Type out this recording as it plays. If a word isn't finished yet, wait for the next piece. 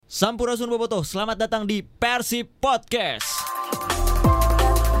Sampurasun Bobotoh, selamat datang di PERSIB Podcast.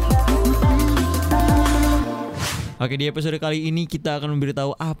 Oke, di episode kali ini kita akan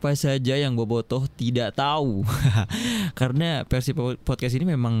memberitahu apa saja yang Bobotoh tidak tahu. Karena PERSIB Podcast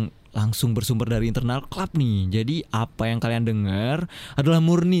ini memang langsung bersumber dari internal klub nih. Jadi apa yang kalian dengar adalah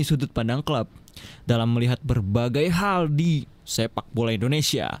murni sudut pandang klub dalam melihat berbagai hal di sepak bola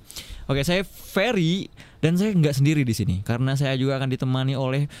Indonesia. Oke, saya Ferry dan saya nggak sendiri di sini karena saya juga akan ditemani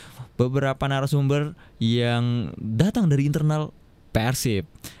oleh beberapa narasumber yang datang dari internal PERSIB.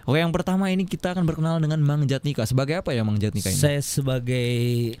 Oke, yang pertama ini kita akan berkenal dengan Mang Jatnika. Sebagai apa ya Mang Jatnika ini? Saya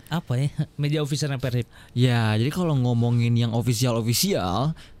sebagai media officernya PERSIB. Ya, jadi kalau ngomongin yang official,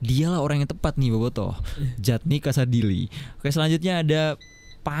 dialah orang yang tepat nih Bobotoh. Jatnika Sadili. Oke, selanjutnya ada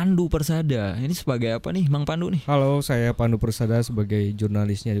Pandu Persada. Ini sebagai apa nih Mang Pandu nih? Halo, saya Pandu Persada sebagai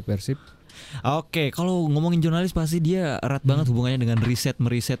jurnalisnya di PERSIB. Oke, kalau ngomongin jurnalis pasti dia erat banget hubungannya dengan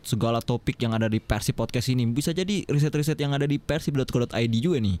meriset segala topik yang ada di PERSIB Podcast ini. Bisa jadi riset-riset yang ada di persib.co.id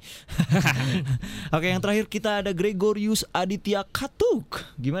juga nih. Oke, yang terakhir kita ada Gregorius Aditya Katuk.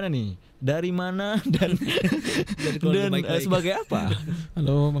 Gimana nih? Dari mana dan sebagai apa?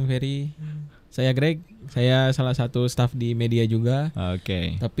 Halo Bang Ferry. Saya Greg, saya salah satu staf di media juga.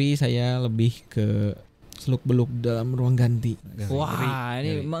 Oke. Tapi saya lebih ke seluk-beluk dalam ruang ganti. Wah,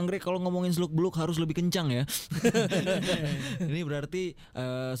 ini Mang Greg kalau ngomongin seluk-beluk harus lebih kencang ya. Ini berarti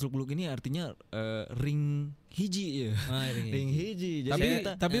seluk-beluk ini artinya ring hiji ya. Ring hiji. Jadi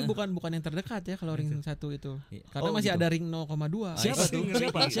tapi bukan yang terdekat ya kalau ring 1 itu. Karena masih gitu. ada ring 0,2. Siapa tuh?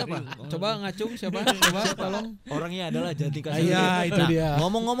 Siapa? Coba ngacung siapa? Coba tolong. Orangnya adalah Jatnika. Iya, itu dia.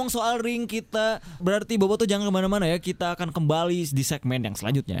 Ngomong-ngomong soal ring kita, berarti Bobotoh jangan kemana-mana ya. Kita akan kembali di segmen yang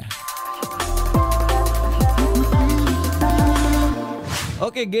selanjutnya.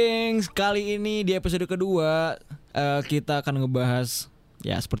 Oke gengs, kali ini di episode kedua kita akan ngebahas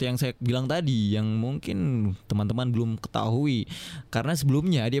ya seperti yang saya bilang tadi, yang mungkin teman-teman belum ketahui. Karena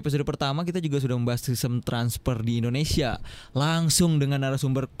sebelumnya di episode pertama kita juga sudah membahas sistem transfer di Indonesia langsung dengan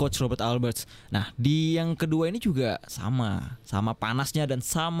narasumber Coach Robert Alberts. Nah di yang kedua ini juga sama panasnya dan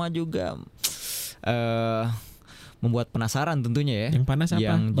sama juga membuat penasaran tentunya ya. Yang panas apa?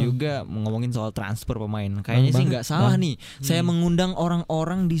 Yang juga ngomongin soal transfer pemain. Kayaknya sih nggak salah nih. Saya mengundang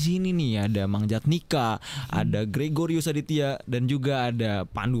orang-orang di sini nih. Ada Mang Jatnika, ada Gregorius Aditya, dan juga ada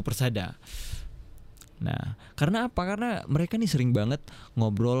Pandu Persada. Nah, karena apa? Karena mereka nih sering banget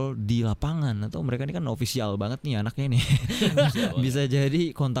ngobrol di lapangan, atau mereka ini kan official banget nih anaknya nih. Bisa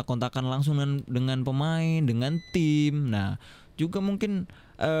jadi kontak-kontakan langsung dengan pemain, dengan tim. Nah, juga mungkin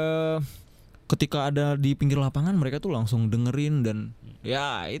ketika ada di pinggir lapangan mereka tuh langsung dengerin, dan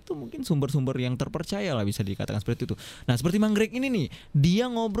ya itu mungkin sumber-sumber yang terpercaya lah bisa dikatakan seperti itu. Nah seperti Mang Greg ini nih, dia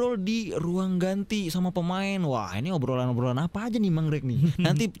ngobrol di ruang ganti sama pemain. Wah ini obrolan-obrolan apa aja nih Mang Greg nih?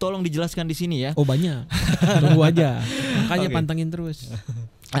 Nanti tolong dijelaskan di sini ya. Oh banyak, tunggu aja. Makanya pantengin terus.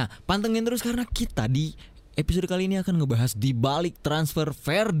 Nah pantengin terus karena kita di episode kali ini akan ngebahas di Balik transfer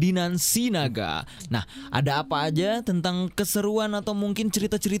Ferdinand Sinaga. Nah, ada apa aja tentang keseruan atau mungkin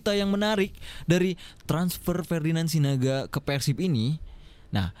cerita-cerita yang menarik dari transfer Ferdinand Sinaga ke PERSIB ini?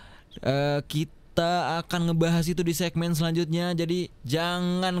 Nah, kita akan ngebahas itu di segmen selanjutnya. Jadi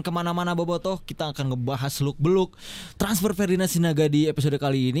jangan kemana-mana Bobotoh. Kita akan ngebahas seluk-beluk transfer Ferdinand Sinaga di episode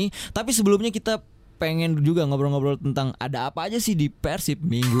kali ini. Tapi sebelumnya kita pengen juga ngobrol-ngobrol tentang ada apa aja sih di PERSIB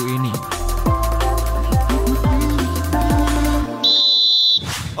minggu ini.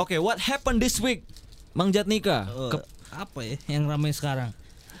 Oke, what happened this week, Mang Jatnika? Apa ya yang ramai sekarang?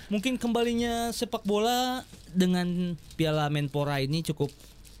 Mungkin kembalinya sepak bola dengan Piala Menpora ini cukup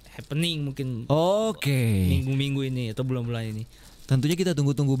happening mungkin. Oke. Minggu-minggu ini atau bulan-bulan ini. Tentunya kita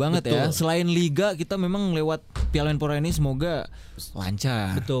tunggu-tunggu banget. Betul. Ya. Selain liga, kita memang lewat Piala Menpora ini semoga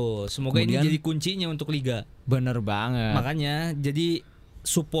lancar. Betul. Semoga kemudian, ini jadi kuncinya untuk liga. Bener banget. Makanya jadi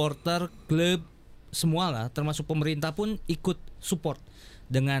supporter klub semua lah, termasuk pemerintah pun ikut support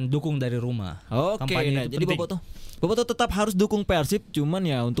dengan dukung dari rumah. Oke, nah, jadi Bobotoh tetap harus dukung PERSIB, cuman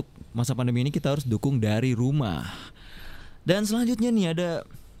ya untuk masa pandemi ini kita harus dukung dari rumah. Dan selanjutnya nih ada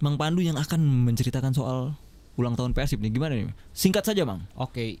Mang Pandu yang akan menceritakan soal ulang tahun PERSIB nih. Gimana nih? Singkat saja, Mang.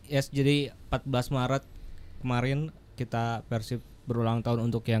 Oke, jadi 14 Maret kemarin kita PERSIB berulang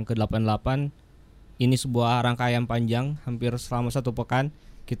tahun untuk yang ke-88. Ini sebuah rangkaian panjang hampir selama 1 pekan.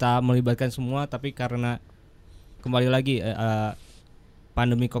 Kita melibatkan semua, tapi karena kembali lagi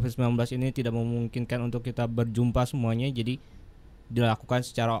pandemi COVID-19 ini tidak memungkinkan untuk kita berjumpa semuanya, jadi dilakukan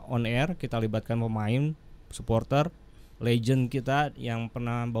secara on air. Kita libatkan pemain, supporter, legend kita yang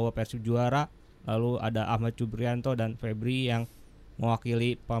pernah bawa PERSIB juara, lalu ada Ahmad Jubrianto dan Febri yang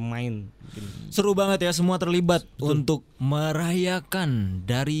mewakili pemain. Seru banget ya, semua terlibat untuk merayakan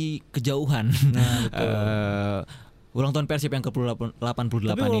dari kejauhan. Ulang tahun Persib yang ke-88 Tapi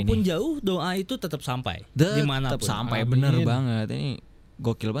ini. walaupun jauh, doa itu tetap sampai dimanapun. Tetap sampai, Amin. bener banget. Ini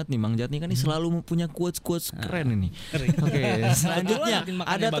gokil banget nih Mang Jat nih, kan ini selalu punya quotes keren ini. Oke, selanjutnya Makin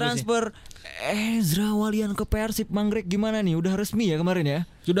ada bagus transfer Ezra Walian ke Persib. Mang Greg gimana nih? Udah resmi ya kemarin ya?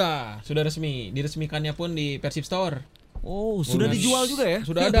 Sudah resmi. Diresmikannya pun di Persib Store. Oh, sudah dijual juga ya?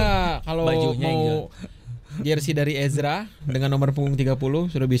 Sudah ada. Kalau Bajunya yang mau jersey dari Ezra dengan nomor punggung 30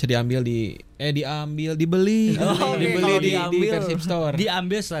 sudah bisa dibeli Oh, oke, kalau di diambil. Persib Store.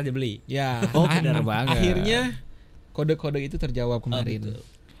 Diambil setelah dibeli. Ya. Oh, benar banget. Akhirnya kode-kode itu terjawab kemarin.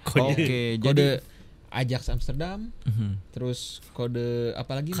 Oke, Kode Ajax Amsterdam, Mhm. terus kode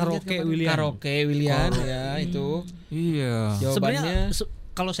apa lagi? Karaoke William. Karaoke William ya itu. Iya. Jawabannya Sebenarnya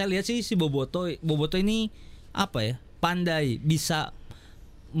kalau saya lihat sih si Boboto ini apa ya? Pandai, bisa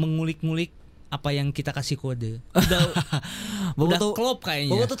mengulik-ngulik apa yang kita kasih kode. Udah Boboto klop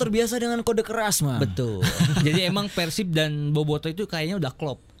kayaknya. Boboto terbiasa dengan kode keras, Mang. Betul. Jadi emang Persib dan Boboto itu kayaknya udah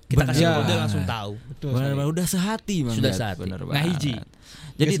klop. Kita kasih Bener. kode langsung tahu. betul. Benar, udah sehati, Mang. Sudah Jat. sehati. Bener Ngahiji. banget.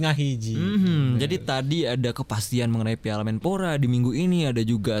 Jadi ngahiji. Jadi tadi ada kepastian mengenai Piala Menpora di minggu ini, ada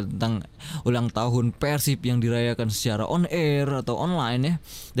juga tentang ulang tahun Persib yang dirayakan secara on air atau online ya,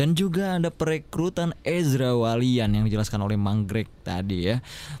 dan juga ada perekrutan Ezra Walian yang dijelaskan oleh Mang Greg tadi ya.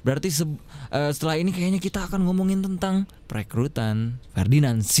 Berarti setelah ini kayaknya kita akan ngomongin tentang perekrutan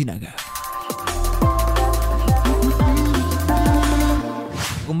Ferdinand Sinaga.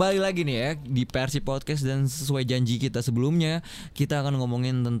 Kembali lagi nih ya di Persib Podcast, dan sesuai janji kita sebelumnya, kita akan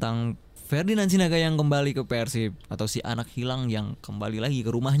ngomongin tentang Ferdinand Sinaga yang kembali ke Persib, atau si anak hilang yang kembali lagi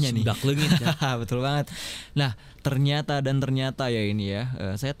ke rumahnya nih. Budak Leungit ya. Betul banget. Nah, ternyata ya ini ya,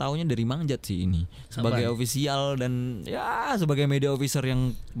 saya taunya dari Mang Jat sih ini sebagai official dan ya sebagai media officer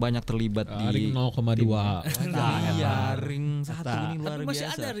yang banyak terlibat Ring di 0,2. Iya, ring 1 ini luar Tapi masih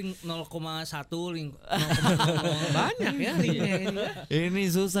biasa. ada ring 0,1, ring 0,0. Banyak ya ringnya ini. Ini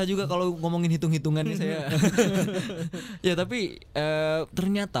susah juga kalau ngomongin hitung-hitungannya saya. Ya tapi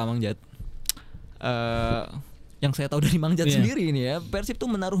ternyata Mang Jat, yang saya tahu dari Mang Jat sendiri ini ya, Persib tuh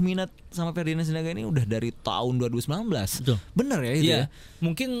menaruh minat sama Ferdinand Sinaga ini udah dari tahun 2019. Betul. Bener ya itu ya?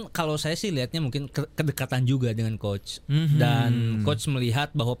 Mungkin kalau saya sih lihatnya mungkin kedekatan juga dengan coach. Mhm. Dan coach melihat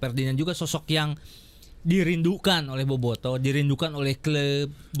bahwa Ferdinand juga sosok yang dirindukan oleh Boboto, dirindukan oleh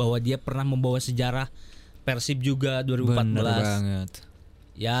klub, bahwa dia pernah membawa sejarah Persib juga 2014. Bener banget.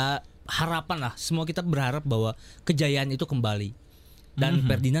 Ya harapan lah, semua kita berharap bahwa kejayaan itu kembali. Dan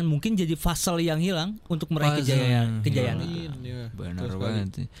Ferdinand mungkin jadi fasal yang hilang untuk meraih kejayaan itu. Benar banget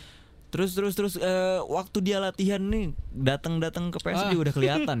sih. Terus waktu dia latihan nih datang ke PSB udah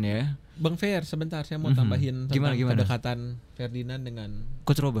kelihatan ya. Bang Fer, sebentar saya mau tambahin tentang Gimana? kedekatan Ferdinand dengan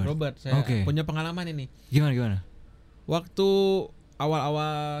Coach Robert. Saya Oke. punya pengalaman ini. Gimana? Waktu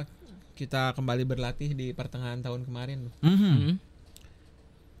awal-awal kita kembali berlatih di pertengahan tahun kemarin,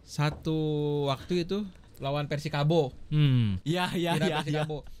 satu waktu itu lawan Persikabo. Ya.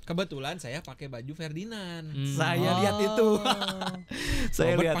 Persikabo. Kebetulan saya pakai baju Ferdinand. Saya lihat itu.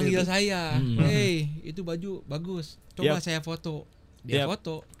 Saya Robert lihat panggil itu. saya. Hey, itu baju bagus. Coba saya foto. Dia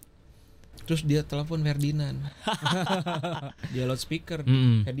foto. Terus dia telepon Ferdinand. Dia loudspeaker.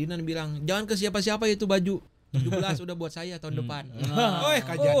 Ferdinand bilang, "Jangan ke siapa-siapa itu baju. 17 udah buat saya tahun depan."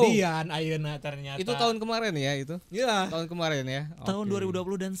 Kejadian ayeuna ternyata. Itu tahun kemarin ya itu? Iya. Tahun kemarin ya. Tahun Oke.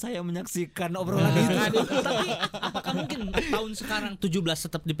 2020 dan saya menyaksikan obrolan itu. Tapi apakah mungkin tahun sekarang 17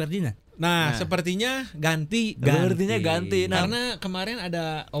 tetap di Ferdinand? Nah, sepertinya ganti. Artinya ganti. Nah, Karena kemarin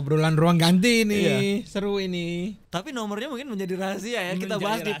ada obrolan ruang ganti nih. Iya. Seru ini. tapi nomornya mungkin menjadi rahasia ya. Kita Menjadi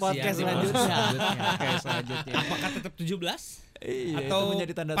bahas di rahasia. podcast Di selanjutnya. Oke, selanjutnya. Apakah tetap 17? Iya, itu Atau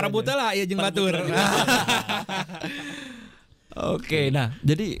menjadi tanda para tanya. buta lah ya jeung batur. Oke, nah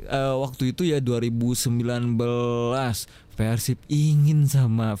jadi waktu itu ya 2019 Persib ingin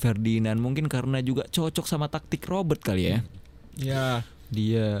sama Ferdinand, mungkin karena juga cocok sama taktik Robert kali ya. Ya,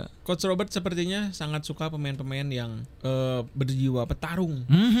 Dia Coach Robert sepertinya sangat suka pemain-pemain yang berjiwa petarung.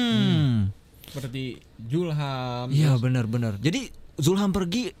 Seperti Julham. Iya terus- benar. Jadi Zulham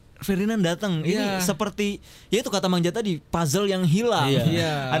pergi, Ferdinand datang. Ini Iya. seperti ya itu kata Mang Jat tadi, puzzle yang hilang.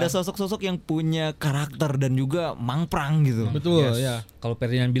 Iya. Ada sosok-sosok yang punya karakter dan juga mangprang gitu. Betul, Yes. ya. Kalau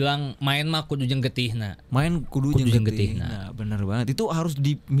Ferdinand bilang main mah kudu jeung getihna. Main kudu Kudu jeung jeung getih. getih. Nah, benar banget. Itu harus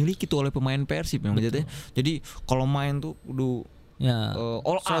dimiliki tuh oleh pemain Persib Mang Jat ya. Jadi kalau main tuh kudu Ya.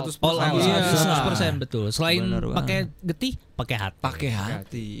 all out. 100%. All out, Iya. 100% betul. Selain Benar banget. pakai getih, pakai hati. Pakai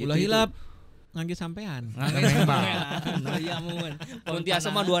hati. Ulah Itu- hilap ngangge sampean. Iya mun. Mun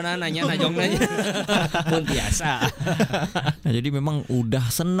tiasa mah dua nanya najong nanya. Mun tiasa. Nah, jadi memang udah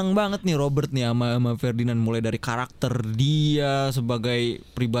seneng banget nih Robert nih sama Ferdinand, mulai dari karakter dia sebagai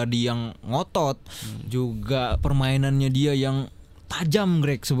pribadi yang ngotot, juga permainannya dia yang tajam,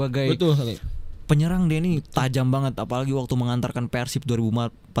 Greg, sebagai penyerang dia nih tajam banget, apalagi waktu mengantarkan PERSIB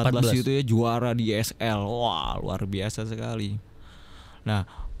 2014 itu ya juara di SL. Wah, luar biasa sekali. Nah,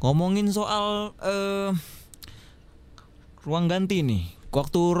 ngomongin soal ruang ganti nih.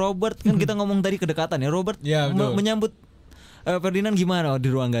 Waktu Robert kan kita ngomong tadi kedekatan ya. Robert menyambut Ferdinand gimana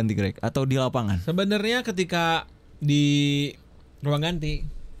di ruang ganti, Greg, atau di lapangan? Sebenarnya ketika di ruang ganti,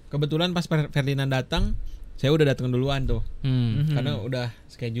 kebetulan pas Ferdinand datang, saya udah datang duluan tuh. Karena udah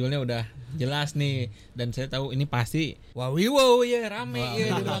schedule-nya udah jelas nih, dan saya tahu ini pasti wow ya rame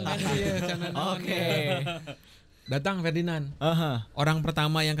ya di ruang ganti ya. Oke. Datang Ferdinand. Orang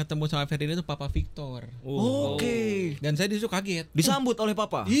pertama yang ketemu sama Ferdinand itu Papa Victor. Oke. Dan saya disitu kaget. Disambut oleh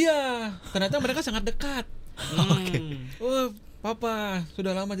Papa. Iya, ternyata mereka sangat dekat. Oke. Oh, Papa,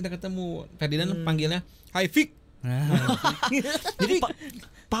 sudah lama tidak ketemu. Ferdinand panggilnya Hai Vic. Jadi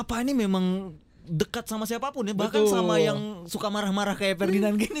Papa ini memang dekat sama siapapun ya, bahkan sama yang suka marah-marah kayak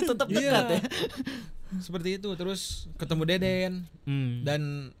Ferdinand gini tetap dekat ya. Seperti itu. Terus ketemu Deden.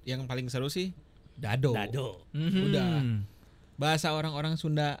 Dan yang paling seru sih Dado. Udah. Bahasa orang-orang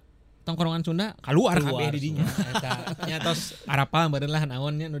Sunda, tongkrongan Sunda keluar kabeh di dinya eta. Nyatos arapa badan lah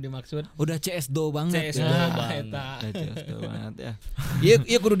naonnya nu dimaksud. Udah CS2 banget. CS2 eta. CS2 banget ya.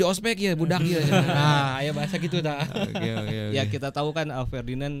 Iya kudu di ospek ya budak ya. Nah, aya bahasa gitu tah. Oke. Ya kita tahu kan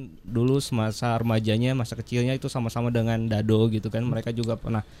Ferdinand dulu semasa remajanya, masa kecilnya itu sama-sama dengan Dado gitu kan. Mereka juga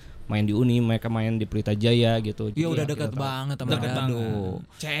pernah main di Uni, mereka main di Pelita Jaya gitu. Iya udah dekat banget sama Dado.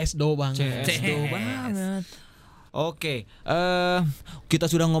 CS2 banget. Oke,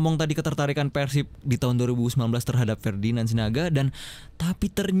 kita sudah ngomong tadi ketertarikan PERSIB di tahun 2019 terhadap Ferdinand Sinaga, dan tapi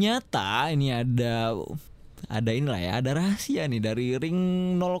ternyata ini ada inilah ya, ada rahasia nih dari ring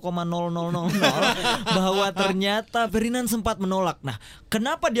 0,0000 bahwa ternyata Ferdinand sempat menolak. Nah,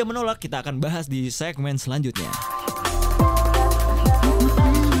 kenapa dia menolak? Kita akan bahas di segmen selanjutnya.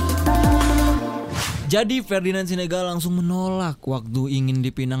 Jadi Ferdinand Sinaga langsung menolak waktu ingin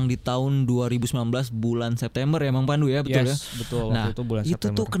dipinang di tahun 2019 bulan September ya, Mang Pandu ya, betul ya? Betul. Nah, Waktu itu bulan itu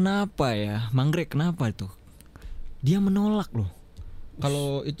September. tuh kenapa ya, Mang Greg, kenapa itu? Dia menolak loh.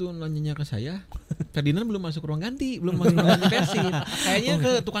 Kalau itu nanyanya ke saya, Ferdinand belum masuk ruang ganti, belum masuk ruang ganti Persib. Kayaknya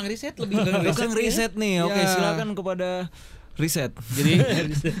ke tukang riset lebih ke Tukang riset nih, oke, Ya. silakan kepada riset. Jadi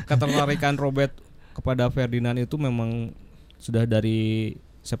ketertarikan Robert kepada Ferdinand itu memang sudah dari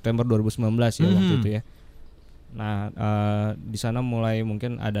September 2019 ya waktu itu ya. Nah di sana mulai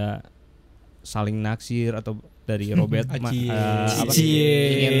mungkin ada saling naksir atau dari Robert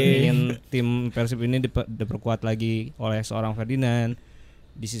ingin tim Persib ini diperkuat lagi oleh seorang Ferdinand.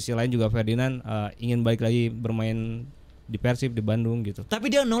 Di sisi lain juga Ferdinand ingin balik lagi bermain di Persib di Bandung gitu. Tapi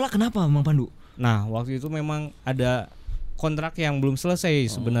dia nolak kenapa, Mang Pandu? Nah waktu itu memang ada kontrak yang belum selesai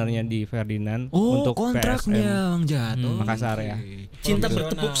sebenarnya di Ferdinand untuk kontraknya Bang Jato. Makassar ya. Cinta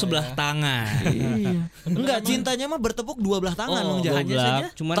bertepuk sebelah tangan. Iya. Enggak, cintanya mah bertepuk dua belah tangan Bang Jato. Hanya saja.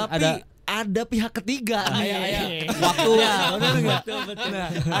 Cuman tapi ada pihak ketiga. Waktu benar enggak? Nah,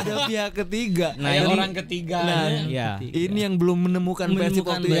 ada pihak ketiga. Nah, orang ketiga. ya. Ini yang belum menemukan Persib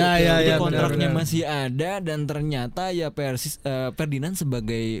waktu itu. Jadi kontraknya masih ada, dan ternyata ya Ferdinand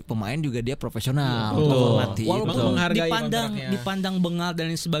sebagai pemain juga dia profesional. Hormati. Walaupun dipandang dipandang bengal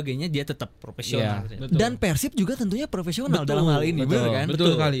dan lain sebagainya, dia tetap profesional. Dan Persib juga tentunya profesional dalam hal ini, betul kan?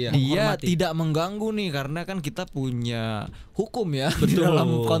 Betul kali ya. Dia tidak mengganggu nih, karena kan kita punya hukum ya di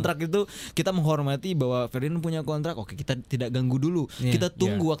dalam kontrak itu. Kita menghormati bahwa Ferdinand punya kontrak. Oke, kita tidak ganggu dulu. Kita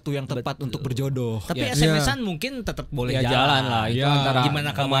tunggu waktu yang tepat untuk berjodoh. Tapi SMS-an mungkin tetap boleh Ya jalan lah itu antara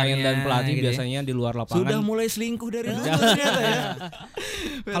gimana pemain kabarnya dan pelatih gitu ya. biasanya di luar lapangan. Sudah mulai selingkuh dari dulu ternyata ya.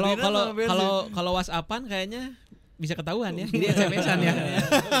 Kalau WhatsAppan kayaknya bisa ketahuan ya. Jadi SMS-an ya.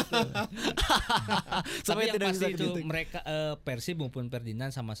 Tapi yang tidak pasti bisa itu dikritik. mereka Persib maupun Ferdinand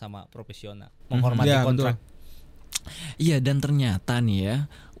sama-sama profesional, menghormati kontrak. Iya, dan ternyata nih ya,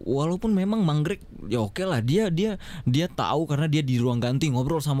 walaupun memang Manggrek ya oke lah, dia tahu karena dia di ruang ganti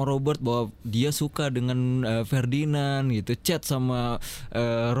ngobrol sama Robert bahwa dia suka dengan Ferdinand gitu, chat sama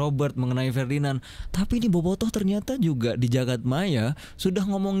Robert mengenai Ferdinand. Tapi ini bobotoh ternyata juga di jagat maya sudah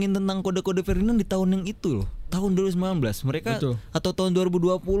ngomongin tentang kode-kode Ferdinand di tahun yang itu loh, tahun 2019. Mereka atau tahun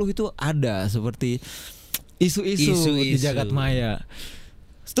 2020 itu ada seperti isu-isu di jagat maya.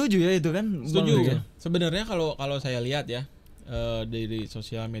 Setuju ya itu kan? Setuju. Sebenarnya kalau saya lihat ya, dari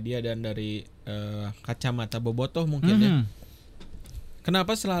sosial media dan dari kacamata bobotoh mungkin ya.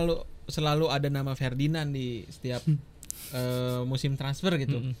 Kenapa selalu ada nama Ferdinand di setiap musim transfer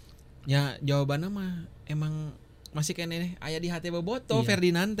gitu. Ya jawabannya mah emang masih kene aya di hati boboto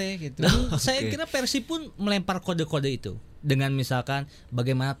Ferdinand teh gitu. Dan saya kira Persib pun melempar kode-kode itu dengan misalkan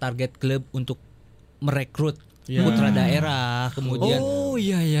bagaimana target klub untuk merekrut putra daerah, kemudian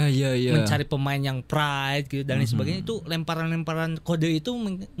mencari pemain yang pride gitu dan lain sebagainya. Itu lemparan-lemparan kode itu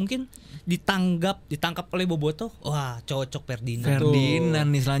mungkin ditangkap oleh boboto. Wah, cocok Ferdinand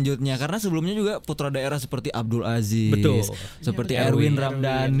nih selanjutnya, karena sebelumnya juga putra daerah seperti Abdul Aziz, seperti Erwin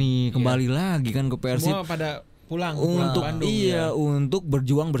Ramdhani kembali lagi kan ke Persib. Semua pada pulang untuk Bandung, untuk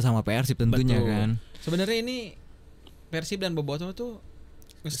berjuang bersama Persib tentunya. Betul. Kan. Sebenarnya ini Persib dan boboto tuh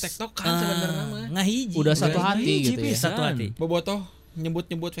tektokan sebenarnya mah. Ngahiji. Udah satu hati gitu ya. Satu hati. Boboto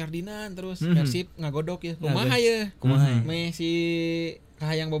nyebut Ferdinand terus Persib ngagodok ya. Kumaha ya? Me si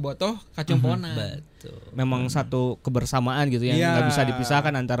kahayang bobotoh kacumponan. Betul. Memang satu kebersamaan gitu ya, nggak bisa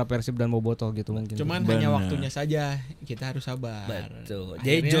dipisahkan antara Persib dan bobotoh gitu mungkin. Cuman hanya waktunya saja, kita harus sabar. Betul.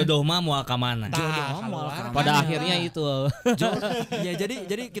 Jadi jodoh mah mau ke mana? Pada akhirnya itu. Ya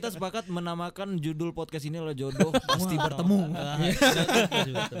jadi kita sepakat menamakan judul podcast ini adalah jodoh pasti bertemu.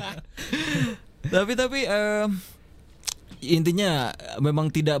 Tapi intinya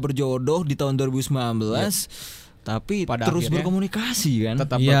memang tidak berjodoh di tahun 2019. Tapi pada terus berkomunikasi kan,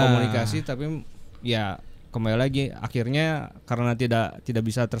 tetap berkomunikasi, tapi ya kembali lagi akhirnya karena tidak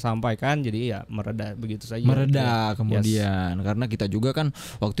bisa tersampaikan, jadi ya mereda begitu saja. Kemudian karena kita juga kan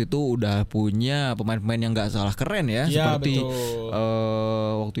waktu itu udah punya pemain-pemain yang nggak salah keren ya, seperti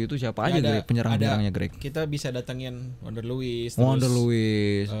waktu itu siapa aja Greg, penyerang-penyerangnya Greg. Kita bisa datangin Wonder Lewis,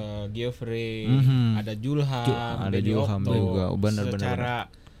 Geoffrey, ada Julham, ada Julham juga, benar-benar.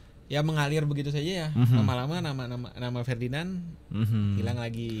 Ya mengalir begitu saja ya. Lama-lama nama Ferdinand hilang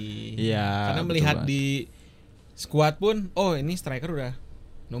lagi. Iya. Karena melihat di skuad pun, ini striker udah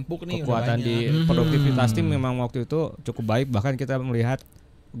numpuk nih. Kekuatan di produktivitas tim memang waktu itu cukup baik. Bahkan kita melihat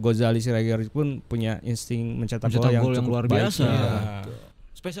Gozali Siregar pun punya insting mencetak gol yang cukup luar biasa.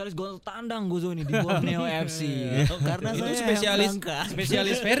 Spesialis gol tandang Gozo ini di Borneo FC. Karena itu saya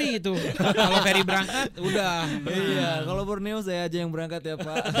spesialis Ferry itu. Kalau Ferry berangkat udah. Iya, kalau Borneo saya aja yang berangkat ya,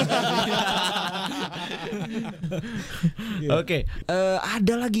 Pak. Oke,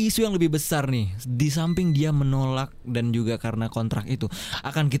 ada lagi isu yang lebih besar nih. Di samping dia menolak dan juga karena kontrak itu,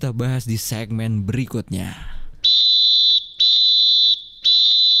 akan kita bahas di segmen berikutnya.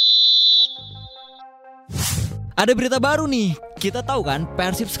 Ada berita baru nih. Kita tahu kan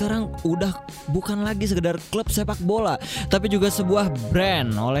Persib sekarang udah bukan lagi sekedar klub sepak bola, tapi juga sebuah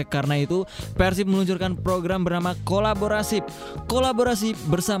brand. Oleh karena itu Persib meluncurkan program bernama Kolaborasi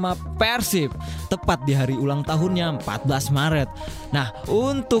bersama Persib, tepat di hari ulang tahunnya 14 Maret. Nah,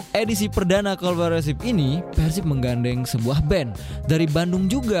 untuk edisi perdana Kolaborasi ini Persib menggandeng sebuah band dari Bandung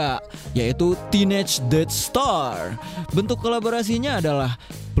juga, yaitu Teenage Death Star. Bentuk kolaborasinya adalah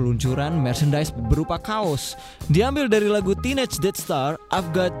peluncuran merchandise berupa kaos. Diambil dari lagu Teenage Death Star,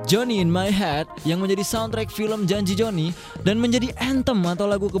 I've Got Johnny in My Head, yang menjadi soundtrack film Janji Johnny dan menjadi anthem atau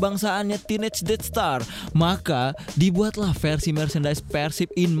lagu kebangsaannya Teenage Death Star. Maka dibuatlah versi merchandise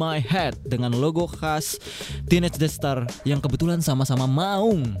Persib in My Head dengan logo khas Teenage Death Star yang kebetulan sama-sama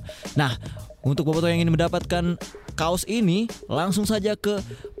maung. Nah, untuk bobotoh yang ingin mendapatkan kaos ini, langsung saja ke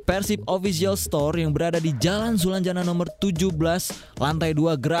Persib Official Store yang berada di Jalan Sulanjana nomor 17, lantai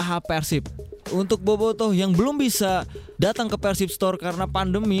 2 Geraha Persib. Untuk bobotoh yang belum bisa datang ke Persib Store karena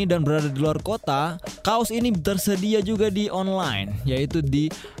pandemi dan berada di luar kota, kaos ini tersedia juga di online, yaitu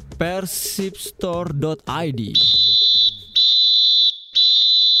di persibstore.id.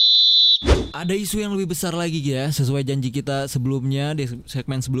 Ada isu yang lebih besar lagi ya, sesuai janji kita sebelumnya di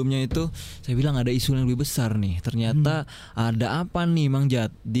segmen sebelumnya itu saya bilang ada isu yang lebih besar nih. Ternyata ada apa nih Mang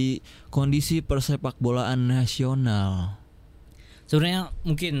Jat di kondisi persepak bolaan nasional? Sebenarnya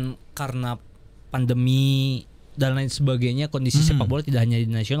mungkin karena pandemi dan lain sebagainya, kondisi sepak bola tidak hanya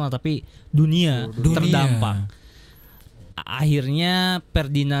di nasional tapi dunia terdampak. Akhirnya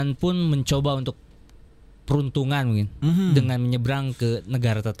Ferdinand pun mencoba untuk peruntungan mungkin dengan menyeberang ke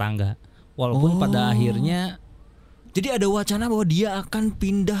negara tetangga. Walaupun pada akhirnya jadi ada wacana bahwa dia akan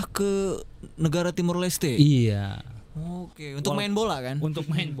pindah ke negara Timur Leste. Iya. Oke, untuk main bola kan? Untuk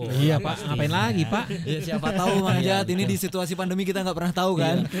main bola. Iya Pak, ngapain lagi Pak? Ya siapa tahu Mang Jat, ini di situasi pandemi kita nggak pernah tahu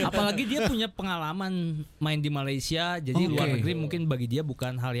kan? Apalagi dia punya pengalaman main di Malaysia, jadi luar negeri mungkin bagi dia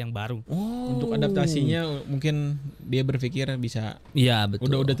bukan hal yang baru. Untuk adaptasinya mungkin dia berpikir bisa. Iya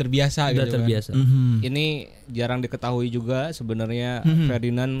betul. Udah terbiasa udah gitu terbiasa. Kan? Ini jarang diketahui juga sebenarnya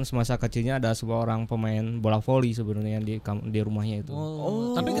Ferdinand semasa kecilnya ada sebuah orang pemain bola voli sebenarnya di rumahnya itu.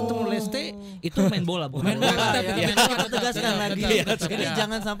 Tapi ketemu Leste itu main bola bukan? Main bola ya. kita tegaskan lagi. Jadi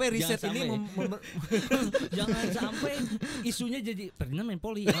jangan sampai riset Jangan ini jangan sampai isunya jadi Ferdinand main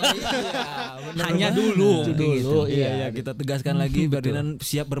poli. hanya dulu. Iya, kita tegaskan lagi Ferdinand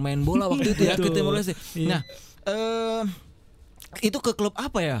siap bermain bola waktu itu ya ke Timor Leste. Nah, itu ke klub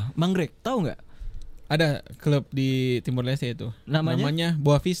apa ya, Bang Greg? Tahu nggak? Ada klub di Timor Leste itu. Namanya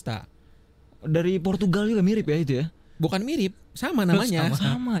Boa Vista. Dari Portugal juga mirip ya itu ya? Bukan mirip, sama namanya.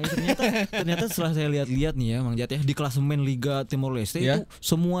 Sama. Ternyata setelah saya lihat-lihat nih ya, Mang Jat ya, di klasemen Liga Timor Leste itu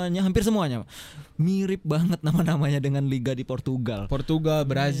semuanya, hampir semuanya mirip banget nama-namanya dengan liga di Portugal.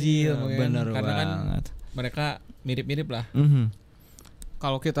 Brazil, benar karena kan banget. mereka mirip-mirip lah.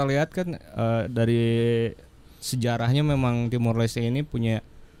 Kalau kita lihat kan dari sejarahnya memang Timor Leste ini punya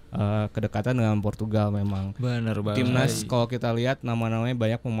kedekatan dengan Portugal memang. Benar banget. Timnas kalau kita lihat nama-namanya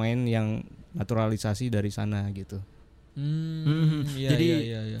banyak pemain yang naturalisasi dari sana gitu.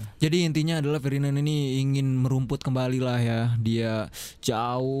 Jadi intinya adalah Ferdinand ini ingin merumput kembali lah ya. Dia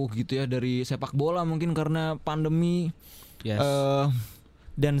jauh gitu ya dari sepak bola mungkin karena pandemi.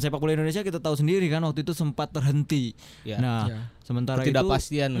 Dan sepak bola Indonesia kita tahu sendiri kan waktu itu sempat terhenti. Sementara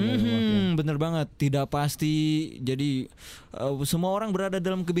ketidakpastian. Bener banget, tidak pasti. Jadi semua orang berada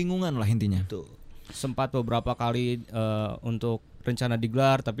dalam kebingungan lah intinya. Sempat beberapa kali untuk rencana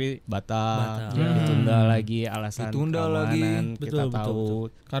digelar tapi batal. Ditunda lagi alasan keamanan. Kita tahu.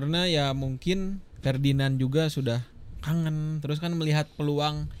 Karena ya mungkin Ferdinand juga sudah kangen, terus kan melihat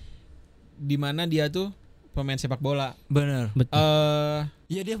peluang di mana dia tuh pemain sepak bola. Benar.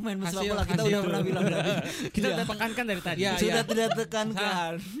 Iya dia pemain sepak bola. Kita udah pernah bilang tadi. Kita udah tekankan dari tadi. Sudah tidak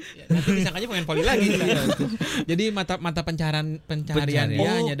tekankan. Nanti disangkanya pemain voli lagi. Jadi mata pencarian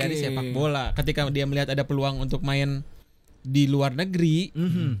dia hanya dari sepak bola. Ketika dia melihat ada peluang untuk main di luar negeri,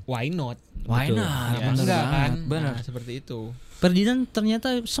 why not? Why not? Enggak kan? Benar. Nah, seperti itu. Ferdinand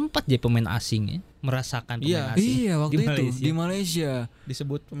ternyata sempat jadi pemain asing ya, merasakan pemain asing. Iya, waktu itu di Malaysia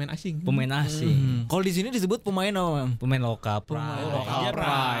disebut pemain asing. Pemain asing. Kalau di sini disebut pemain apa? Pemain lokal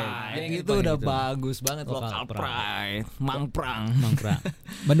pride. Yang itu udah bagus banget, lokal pride. Mangprang.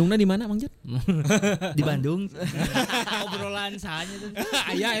 Bandungnya di mana, Mang Jet? Di Bandung. Obrolan sahanya tuh.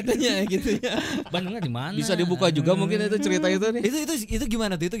 Ya itunya gitu ya. Bandungnya di mana? Bisa dibuka juga mungkin itu cerita itu nih. Itu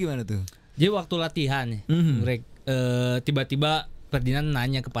gimana tuh? Jadi waktu latihan ya, tiba-tiba Ferdinand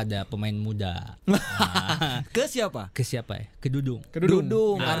nanya kepada pemain muda. Ke siapa? Ke siapa ya? Ke Dudung.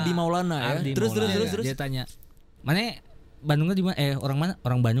 Ardi Maulana ya. Terus. Dia tanya, "Mana Bandungnya di mana? Orang mana?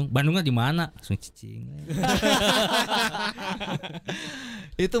 Orang Bandung. Bandungnya di mana?" Langsung cicing.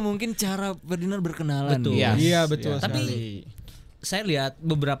 Itu mungkin cara Ferdinand berkenalan. Betul. Iya, betul sekali. Tapi saya lihat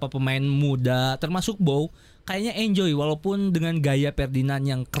beberapa pemain muda termasuk Bow kayaknya enjoy walaupun dengan gaya Ferdinand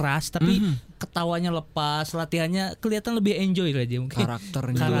yang keras tapi ketawanya lepas, latihannya kelihatan lebih enjoy lah dia mungkin.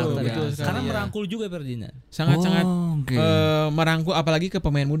 Karakternya. Karena merangkul juga Ferdinand. Sangat merangkul apalagi ke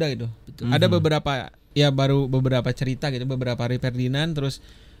pemain muda gitu. Ada beberapa cerita gitu, beberapa hari Ferdinand terus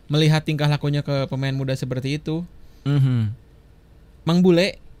melihat tingkah lakunya ke pemain muda seperti itu. Mang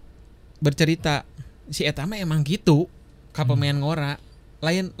Bule bercerita si eta mah emang gitu ka pemain ngora.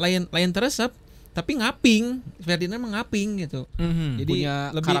 Lain teresep tapi ngaping, Ferdinand mengaping gitu. Jadi punya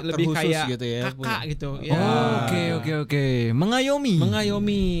lebih kayak gitu ya, kakak gitu. Ya. Oke. Mengayomi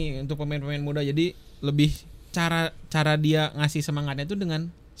untuk pemain-pemain muda. Jadi lebih cara dia ngasih semangatnya itu dengan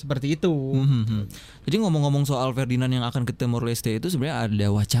seperti itu. Jadi ngomong-ngomong soal Ferdinand yang akan ke Timor Leste itu sebenarnya ada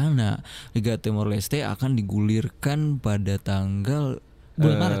wacana Liga Timor Leste akan digulirkan pada tanggal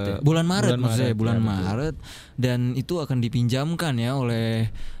bulan Maret dan itu akan dipinjamkan ya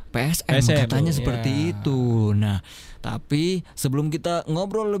oleh PSM katanya seperti itu. Nah, tapi sebelum kita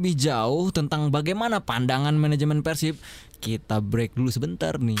ngobrol lebih jauh tentang bagaimana pandangan manajemen Persib, kita break dulu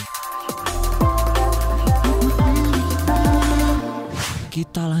sebentar nih.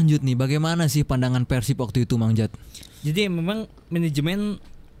 Kita lanjut nih, bagaimana sih pandangan Persib waktu itu, Mang Jat? Jadi memang manajemen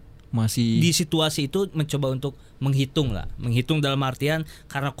masih di situasi itu mencoba untuk menghitung dalam artian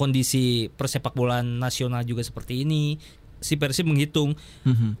karena kondisi persepak bolaan nasional juga seperti ini. Si Persib menghitung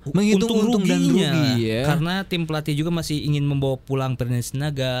untung dan rugi ya. Karena tim pelatih juga masih ingin membawa pulang Ferdinand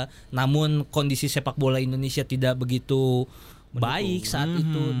Sinaga, namun kondisi sepak bola Indonesia tidak begitu baik saat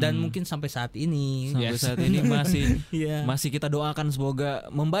itu dan mungkin sampai saat ini masih kita doakan semoga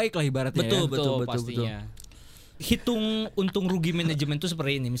membaik lah ibaratnya. Betul. Hitung untung rugi manajemen itu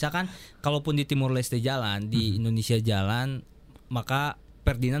seperti ini. Misalkan kalaupun di Timor Leste jalan, di Indonesia jalan, maka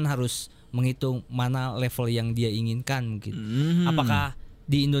Ferdinand harus menghitung mana level yang dia inginkan mungkin. Apakah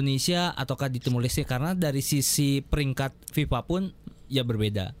di Indonesia ataukah di Timor Leste, karena dari sisi peringkat FIFA pun ya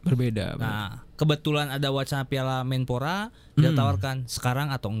berbeda. Berbeda. Nah, kebetulan ada wacana Piala Menpora dia tawarkan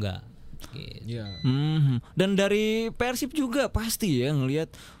sekarang atau enggak. Gitu. Dan dari Persib juga pasti ya ngelihat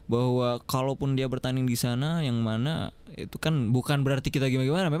bahwa kalaupun dia bertanding di sana, yang mana itu kan bukan berarti kita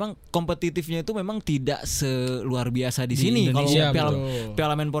gimana. Memang kompetitifnya itu memang tidak seluar biasa di sini kalau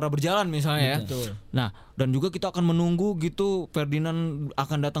Piala Menpora berjalan misalnya ya. Betul. Nah, dan juga kita akan menunggu gitu Ferdinand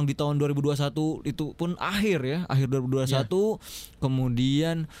akan datang di tahun 2021, itu pun akhir 2021.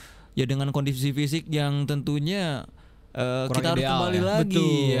 Kemudian ya dengan kondisi fisik yang tentunya kita harus kembali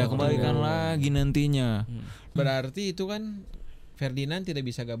lagi kembalikan lagi nantinya. Berarti itu kan Ferdinand tidak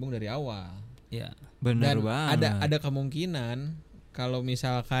bisa gabung dari awal. Ya. Benar Dan banget. ada kemungkinan kalau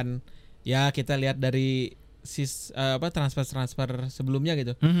misalkan ya kita lihat dari transfer sebelumnya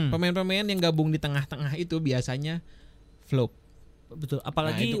gitu. Pemain-pemain yang gabung di tengah-tengah itu biasanya flop. Betul.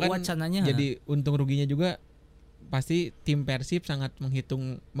 Apalagi itu kan wacananya. Jadi untung ruginya juga pasti tim Persib sangat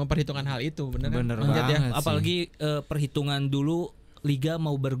memperhitungkan hal itu, bener banget ya? Apalagi perhitungan dulu liga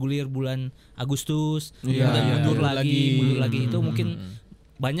mau bergulir bulan Agustus, Iya, dan mundur iya. lagi itu mungkin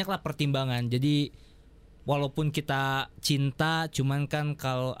banyaklah pertimbangan. Jadi walaupun kita cinta, cuman kan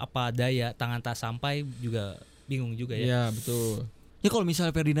kalau apa daya tangan tak sampai juga bingung juga ya. Iya, betul. Ya kalau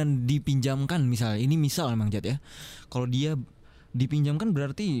misalnya Ferdinand dipinjamkan, misalnya ini misal emang Jat ya, kalau dia dipinjamkan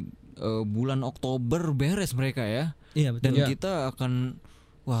berarti bulan Oktober beres mereka ya. Iya betul. Dan Iya. kita akan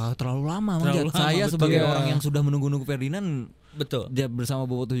terlalu lama Mang Terlalu Jat. lama, Saya betul. sebagai Iya. orang yang sudah menunggu-nunggu Ferdinand, Betul. dia bersama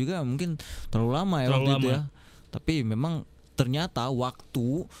Boboto juga mungkin terlalu lama ya Terlalu waktu itu lama. ya. Tapi memang ternyata waktu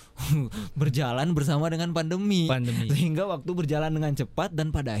berjalan bersama dengan pandemi. Sehingga waktu berjalan dengan cepat dan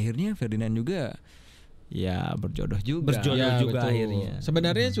pada akhirnya Ferdinand juga ya berjodoh juga. Ya, juga betul. akhirnya.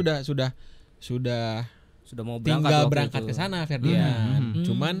 Sebenarnya sudah Sudah mau tinggal berangkat berangkat ke waktu itu. sana Ferdinand. Hmm.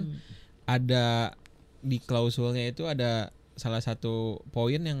 Cuman ada di klausulnya itu ada salah satu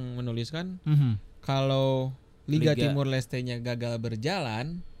poin yang menuliskan kalau Liga Timur Leste-nya gagal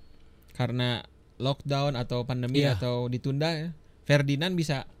berjalan karena lockdown atau pandemi atau ditunda ya, Ferdinand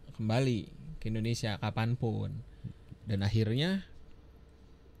bisa kembali ke Indonesia kapanpun. Dan akhirnya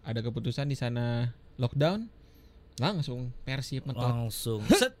ada keputusan di sana lockdown, langsung Persib mentok. Langsung.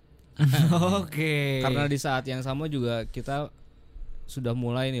 Oke. Karena di saat yang sama juga kita sudah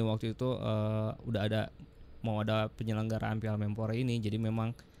mulai nih waktu itu udah mau ada penyelenggaraan Piala Menpora ini, jadi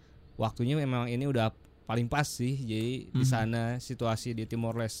memang waktunya memang ini udah paling pas sih. Jadi di sana situasi di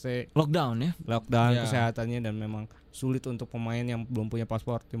Timor Leste Lockdown Ya. kesehatannya, dan memang sulit untuk pemain yang belum punya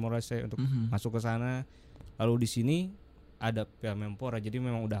paspor Timor Leste untuk masuk ke sana. Lalu di sini ada Piala Menpora, jadi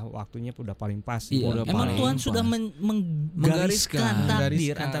memang udah waktunya udah paling pas sih. Iya. Udah Emang paling Tuhan pas. sudah menggariskan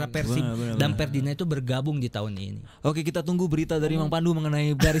takdir Menggariskan. antara Persib dan Ferdinand itu bergabung di tahun ini. Oke, kita tunggu berita dari Mang Pandu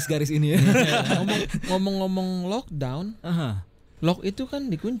mengenai garis-garis ini ya. Ngomong-ngomong lockdown, lock itu kan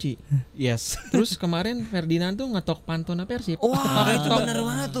dikunci. Yes. Terus kemarin Ferdinand tuh ngetok pantuna Persib. Wah, itu benar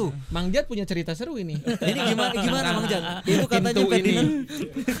banget tuh. Mang Jat punya cerita seru ini. Ini gimana Mang Jan? Itu katanya Pintu Ferdinand.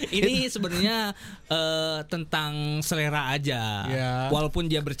 Ini sebenarnya tentang selera aja. Ya. Walaupun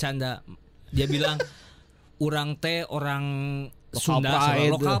dia bercanda, dia bilang orang teh orang Sunda,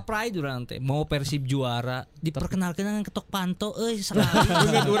 pride. lokal pride orang teh mau Persib juara diperkenalkan dengan ketok panto, sekali.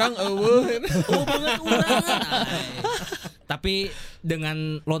 Banget orang Oh banget orang. Tapi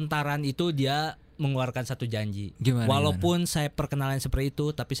dengan lontaran itu dia mengeluarkan satu janji. Walaupun saya perkenalan seperti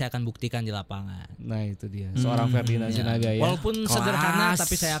itu, tapi saya akan buktikan di lapangan. Nah itu dia, seorang Ferdinand Sinaga ya. Walaupun sederhana,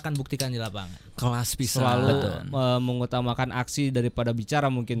 tapi saya akan buktikan di lapangan. Kelas pisan. Selalu mengutamakan aksi daripada bicara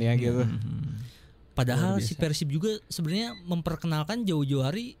mungkin ya gitu. Padahal si Persib juga sebenarnya memperkenalkan jauh-jauh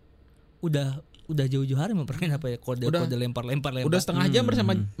hari udah jauh-jauh hari memperkenalkan apa ya kode-kode lempar-lempar. Udah setengah jam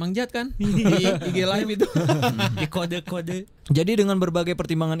bersama Mang Jat kan di IG live itu. Di kode-kode. Jadi dengan berbagai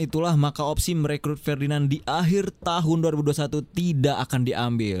pertimbangan itulah maka opsi merekrut Ferdinand di akhir tahun 2021 tidak akan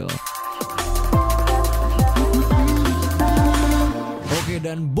diambil. Oke,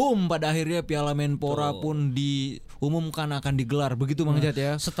 dan boom, pada akhirnya Piala Menpora pun diumumkan akan digelar. Begitu Mang Jat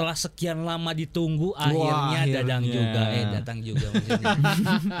ya. Setelah sekian lama ditunggu, akhirnya datang juga maksudnya.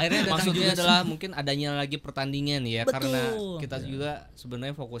 Akhirnya datang Maksudnya juga adalah mungkin adanya lagi pertandingan ya. Betul. Karena kita juga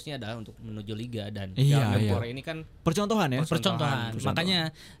sebenarnya fokusnya adalah untuk menuju liga, dan Iya, Piala Menpora ini kan Percontohan ya. percontohan.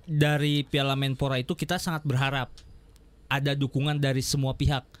 Makanya dari Piala Menpora itu kita sangat berharap ada dukungan dari semua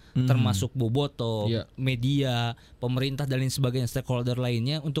pihak, termasuk Boboto, media, pemerintah dan lain sebagainya, stakeholder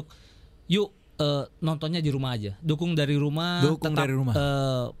lainnya untuk yuk nontonnya di rumah aja, dukung dari rumah,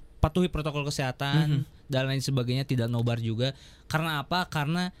 patuhi protokol kesehatan dan lain sebagainya, tidak nobar juga. Karena apa?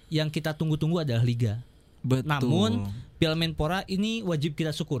 Karena yang kita tunggu-tunggu adalah liga. Betul. Namun Piala Menpora ini wajib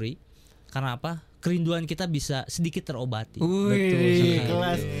kita syukuri Karena apa? Kerinduan kita bisa sedikit terobati. Wih,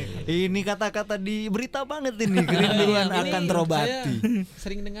 kelas. Ini kata-kata di berita banget ini, kerinduan akan terobati. Saya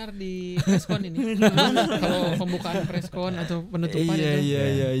sering dengar di preskon ini. Kalau pembukaan preskon atau penutupan itu.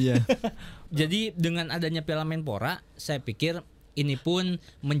 Iya. Jadi dengan adanya Piala Menpora, saya pikir ini pun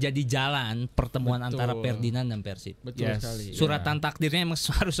menjadi jalan pertemuan antara Ferdinand dan Persib. Betul sekali. Suratan takdirnya emang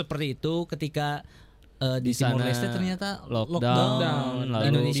harus seperti itu ketika di Timor Leste ternyata lockdown.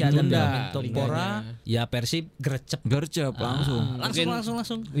 Indonesia ada Piala Menpora, ya Persib gercep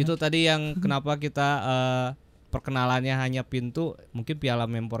langsung. Itu tadi yang kenapa kita perkenalannya hanya pintu, mungkin Piala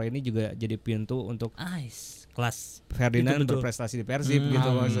Menpora ini juga jadi pintu untuk kelas Ferdinand berprestasi di Persib gitu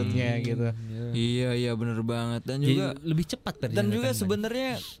maksudnya gitu. Iya benar banget. Dan juga lebih cepat Ferdinand. Dan juga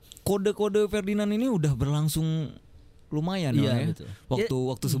sebenarnya kode-kode Ferdinand ini udah berlangsung lumayan ya.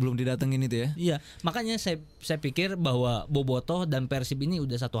 Waktu sebelum didatengin itu ya. Iya, makanya saya pikir bahwa Bobotoh dan Persib ini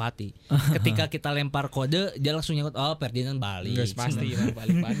udah satu hati. Ketika kita lempar kode, dia langsung nyangkut Ferdinand balik. Guys, pasti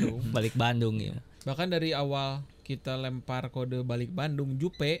balik Bandung. Balik Bandung ya. Bahkan dari awal kita lempar kode balik Bandung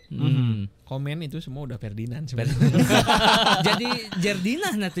Jupe, komen itu semua udah Ferdinand sebenarnya. Jadi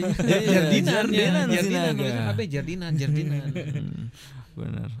Jardinah nantinya. Jardinand.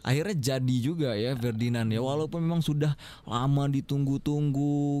 Benar. Akhirnya jadi juga ya Ferdinand ya, walaupun memang sudah lama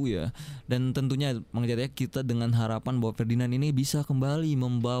ditunggu-tunggu ya. Dan tentunya Mang Jat ya, kita dengan harapan bahwa Ferdinand ini bisa kembali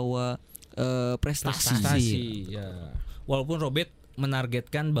membawa prestasi. Ya. Walaupun Robert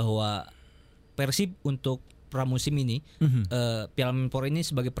menargetkan bahwa Persib untuk pramusim ini, Piala Menpora ini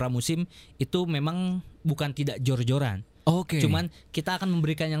sebagai pramusim itu memang bukan tidak jor-joran. Cuman kita akan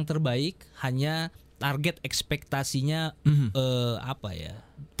memberikan yang terbaik, hanya target ekspektasinya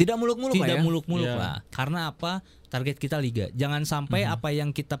tidak muluk-muluk lah. Karena apa? Target kita liga. Jangan sampai apa yang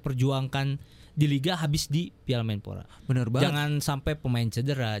kita perjuangkan di liga habis di Piala Menpora. Benar banget. Jangan sampai pemain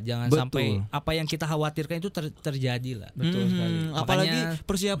cedera, jangan sampai apa yang kita khawatirkan itu terjadi lah. Betul sekali. Apalagi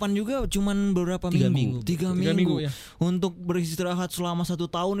persiapan juga cuman beberapa minggu. 3 minggu ya. Untuk beristirahat selama 1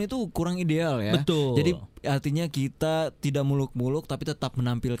 tahun itu kurang ideal ya. Betul. Jadi artinya kita tidak muluk-muluk tapi tetap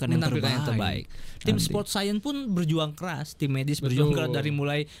menampilkan yang terbaik. Tim sport science pun berjuang keras, tim medis berjuang keras dari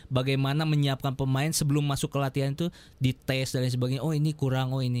mulai bagaimana menyiapkan pemain sebelum masuk ke latihan itu, dites dan lain sebagainya. Oh ini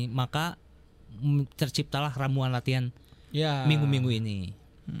kurang, oh ini. Maka terciptalah ramuan latihan minggu-minggu ini.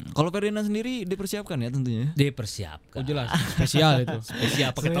 Kalau Ferdinand sendiri dipersiapkan ya tentunya. Dipersiapkan. Jelas. Spesial itu. Spesial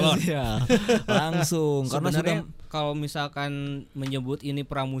pakai telur. Langsung. Karena sebenarnya kalau misalkan menyebut ini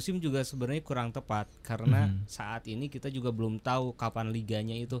pramusim juga sebenarnya kurang tepat karena saat ini kita juga belum tahu kapan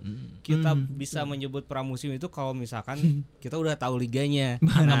liganya itu. Kita bisa menyebut pramusim itu kalau misalkan kita udah tahu liganya.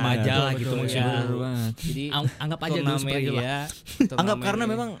 Anggap aja lah gitu maksudnya. Jadi anggap aja dulu seperti itu lah. Anggap karena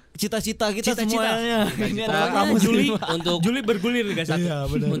memang cita-cita kita semuanya. Ini adalah pramusim untuk Juli bergulir Liga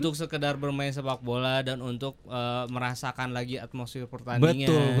 1. Untuk sekedar bermain sepak bola dan untuk merasakan lagi atmosfer pertandingan.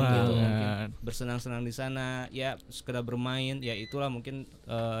 Betul gitu. Bersenang-senang di sana ya, sekedar bermain ya, itulah mungkin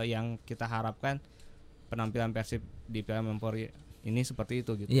yang kita harapkan penampilan Persib di Piala Menpora ini seperti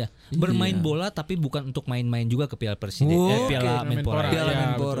itu gitu. Iya, bermain bola tapi bukan untuk main-main juga ke Piala Persib, Piala Menpora. Piala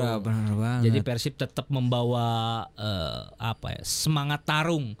Menpora, benar banget. Jadi Persib tetap membawa semangat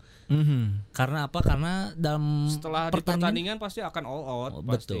tarung. Karena apa? Karena dalam setelah pertandingan pasti akan all out.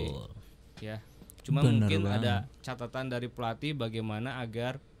 Betul. Ya. Cuma mungkin ada catatan dari pelatih bagaimana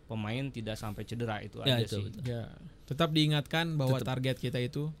agar pemain tidak sampai cedera itu aja itu, sih. betul. Ya. Tetap diingatkan bahwa target kita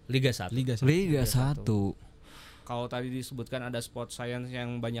itu Liga 1. Liga 1. Kalau tadi disebutkan ada sport science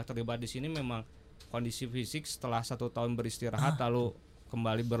yang banyak terlibat di sini, memang kondisi fisik setelah 1 tahun beristirahat lalu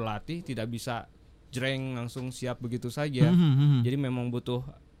kembali berlatih tidak bisa jreng langsung siap begitu saja. Jadi memang butuh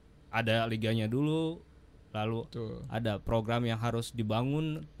ada liganya dulu, lalu ada program yang harus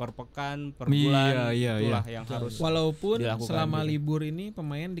dibangun per pekan, per bulan, itulah yang harus. Walaupun selama libur ini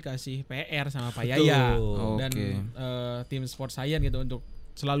pemain dikasih PR sama Pak Yaya dan tim sport science gitu untuk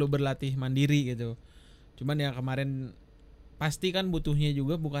selalu berlatih mandiri gitu. Cuman ya kemarin pasti kan butuhnya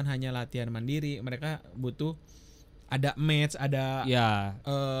juga bukan hanya latihan mandiri, mereka butuh ada match, ada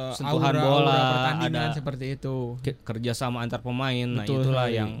sentuhan bola, pertandingan ada seperti itu. Kerja sama antar pemain. Nah, Betul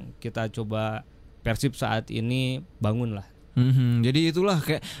itulah sekali. yang kita coba Persib saat ini bangun lah. Jadi itulah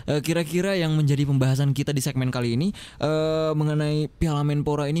kayak kira-kira yang menjadi pembahasan kita di segmen kali ini mengenai Piala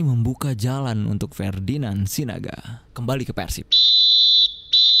Menpora ini membuka jalan untuk Ferdinand Sinaga kembali ke Persib.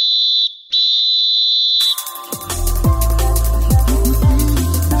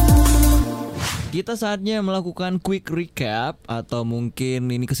 Kita saatnya melakukan quick recap atau mungkin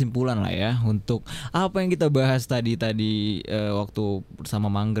ini kesimpulan lah ya untuk apa yang kita bahas tadi waktu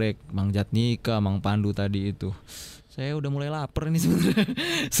bersama Mang Greg, Mang Jatnika, Mang Pandu tadi itu. Saya udah mulai lapar ini sebenarnya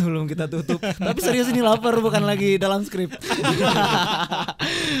sebelum kita tutup. Tapi serius ini lapar, bukan lagi dalam skrip.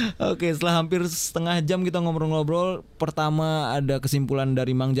 Oke, setelah hampir setengah jam kita ngobrol-ngobrol, pertama ada kesimpulan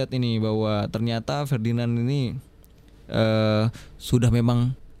dari Mang Jat ini bahwa ternyata Ferdinand ini sudah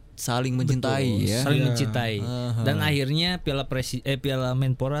memang saling mencintai. Ya. Saling mencintai. Dan akhirnya Piala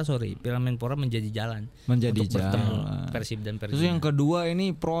Menpora menjadi jalan menjadi untuk bertemu jalan. Persib dan Persib. Terus yang kedua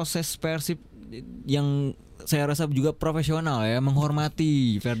ini proses Persib yang saya rasa juga profesional ya,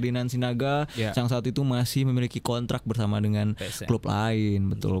 menghormati Ferdinand Sinaga yang saat itu masih memiliki kontrak bersama dengan klub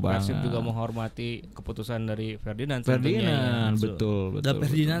lain. Betul banget. Persib juga menghormati keputusan dari Ferdinand. Betul. Dan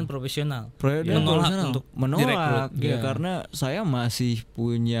Ferdinand profesional. Menolak ya, karena saya masih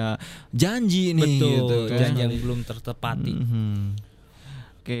punya janji nih. Betul, gitu kan. janji yang belum tertepati.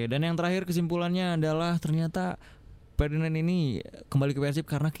 Oke, dan yang terakhir kesimpulannya adalah ternyata Ferdinand ini kembali ke Persib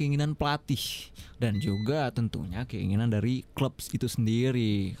karena keinginan pelatih dan juga tentunya keinginan dari klub itu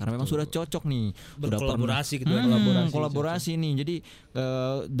sendiri, karena memang sudah cocok nih, berkolaborasi gitu, kolaborasi nih. Jadi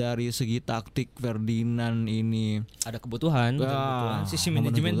dari segi taktik Ferdinand ini ada kebutuhan, sisi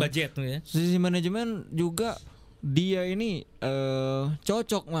manajemen budget tuh ya. Sisi manajemen juga dia ini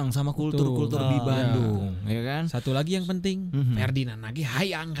cocok Mang sama kultur-kultur di Bandung, ya kan? Satu lagi yang penting, Ferdinand lagi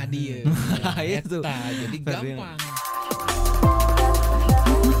hayang ka dia. Itu. Jadi gampang.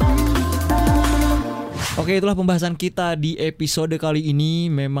 Oke, itulah pembahasan kita di episode kali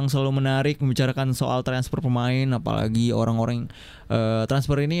ini. Memang selalu menarik membicarakan soal transfer pemain, apalagi orang-orang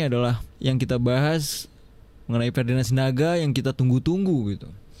transfer ini adalah yang kita bahas mengenai Ferdinand Sinaga yang kita tunggu-tunggu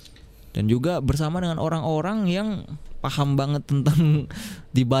gitu. Dan juga bersama dengan orang-orang yang paham banget tentang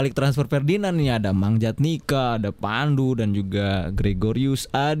di balik transfer Ferdinand nih. Ada Mang Jatnika, ada Pandu, dan juga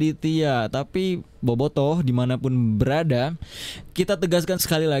Gregorius Aditya. Tapi Bobotoh dimanapun berada, kita tegaskan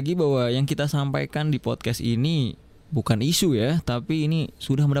sekali lagi bahwa yang kita sampaikan di podcast ini bukan isu ya, tapi ini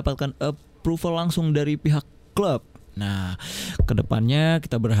sudah mendapatkan approval langsung dari pihak klub. Nah, kedepannya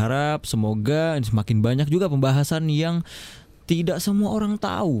kita berharap semoga semakin banyak juga pembahasan yang tidak semua orang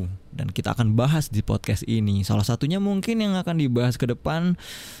tahu dan kita akan bahas di podcast ini. Salah satunya mungkin yang akan dibahas ke depan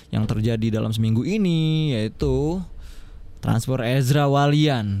yang terjadi dalam seminggu ini, yaitu transfer Ezra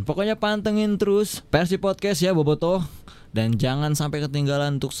Walian. Pokoknya pantengin terus Persib Podcast ya Bobotoh, dan jangan sampai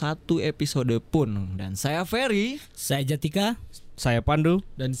ketinggalan untuk satu episode pun. Dan saya Ferry, saya Jatika, saya Pandu,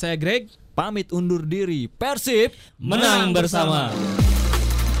 dan saya Greg. Pamit undur diri. Persib menang bersama.